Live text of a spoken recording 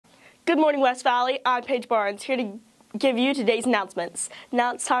Good morning, West Valley. I'm Paige Barnes, here to give you today's announcements.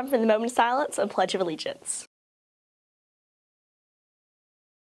 Now it's time for the moment of silence and Pledge of Allegiance.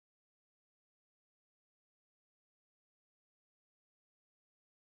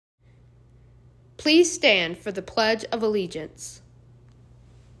 Please stand for the Pledge of Allegiance.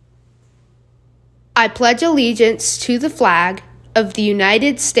 I pledge allegiance to the flag of the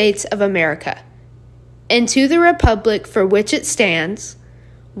United States of America and to the republic for which it stands,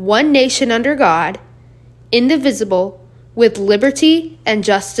 one nation under God, indivisible, with liberty and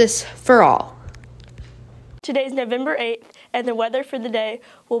justice for all. Today's November 8th, and the weather for the day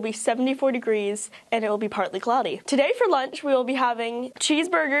will be 74 degrees, and it will be partly cloudy. Today for lunch, we will be having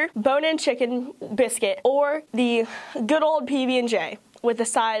cheeseburger, bone-in chicken biscuit, or the good old PB&J, with a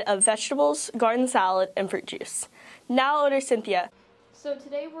side of vegetables, garden salad, and fruit juice. Now over to Cynthia. So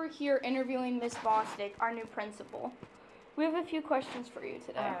today we're here interviewing Miss Bostic, our new principal. We have a few questions for you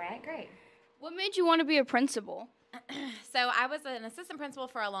today. All right, great. What made you want to be a principal? So I was an assistant principal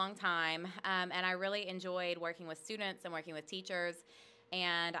for a long time, and I really enjoyed working with students and working with teachers.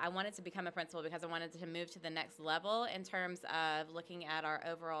 And I wanted to become a principal because I wanted to move to the next level in terms of looking at our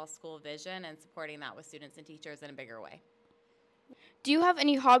overall school vision and supporting that with students and teachers in a bigger way. Do you have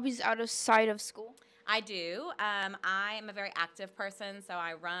any hobbies outside of school? I do. I am a very active person, so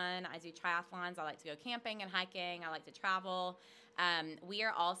I run, I do triathlons, I like to go camping and hiking, I like to travel. We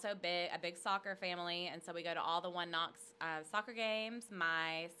are also a big soccer family, and so we go to all the One Knox soccer games.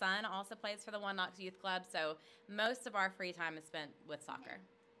 My son also plays for the One Knox Youth Club, so most of our free time is spent with soccer.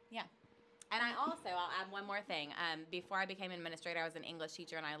 Yeah. And I'll add one more thing. Before I became an administrator, I was an English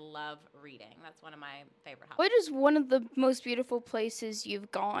teacher, and I love reading. That's one of my favorite hobbies. What is one of the most beautiful places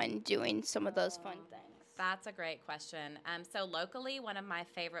you've gone doing some of those fun things? That's a great question. So locally, one of my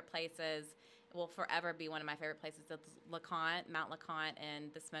favorite places will forever be one of my favorite places. It's Mount LeConte in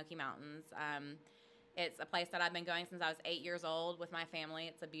the Smoky Mountains. It's a place that I've been going since I was 8 years old with my family.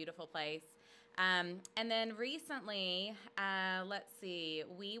 It's a beautiful place. And then recently, let's see,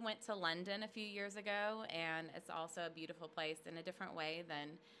 we went to London a few years ago, and it's also a beautiful place in a different way than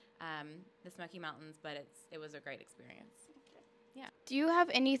the Smoky Mountains, but it was a great experience. Yeah. Do you have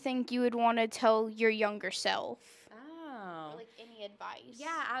anything you would want to tell your younger self? Oh. Like any advice?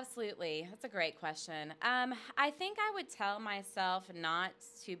 Yeah, absolutely. That's a great question. I think I would tell myself not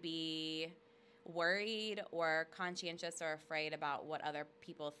to be worried or conscientious or afraid about what other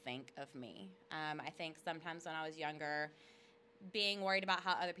people think of me. I think sometimes when I was younger, being worried about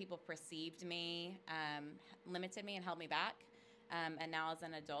how other people perceived me limited me and held me back. And now as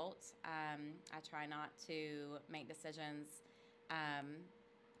an adult, I try not to make decisions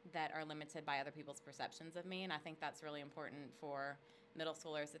that are limited by other people's perceptions of me, and I think that's really important for middle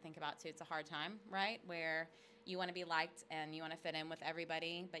schoolers to think about too. It's a hard time, right, where you want to be liked and you want to fit in with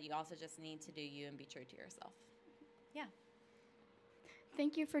everybody, but you also just need to do you and be true to yourself. Yeah.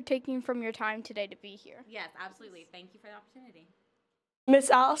 Thank you for taking from your time today to be here. Yes, absolutely. Thank you for the opportunity. Miss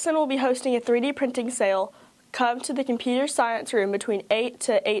Allison will be hosting a 3D printing sale. Come to the computer science room between 8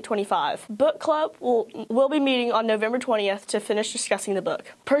 to 8:25. Book club will be meeting on November 20th to finish discussing the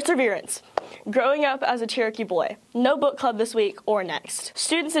book. Perseverance. Growing up as a Cherokee boy. No book club this week or next.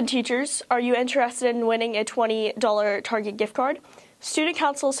 Students and teachers, are you interested in winning a $20 Target gift card? Student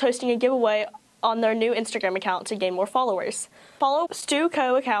Council is hosting a giveaway on their new Instagram account to gain more followers. Follow Stu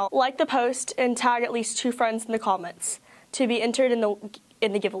Co account, like the post, and tag at least 2 friends in the comments to be entered in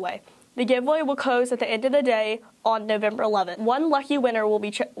the giveaway. The giveaway will close at the end of the day on November 11th. One lucky winner will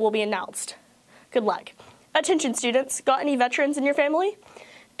be announced. Good luck. Attention students, got any veterans in your family?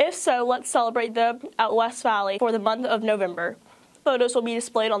 If so, let's celebrate them at West Valley for the month of November. Photos will be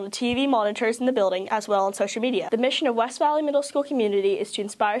displayed on the TV monitors in the building as well on social media. The mission of West Valley Middle School community is to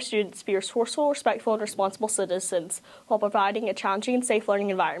inspire students to be resourceful, respectful, and responsible citizens while providing a challenging and safe learning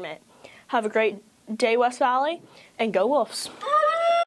environment. Have a great day, West Valley, and go Wolves!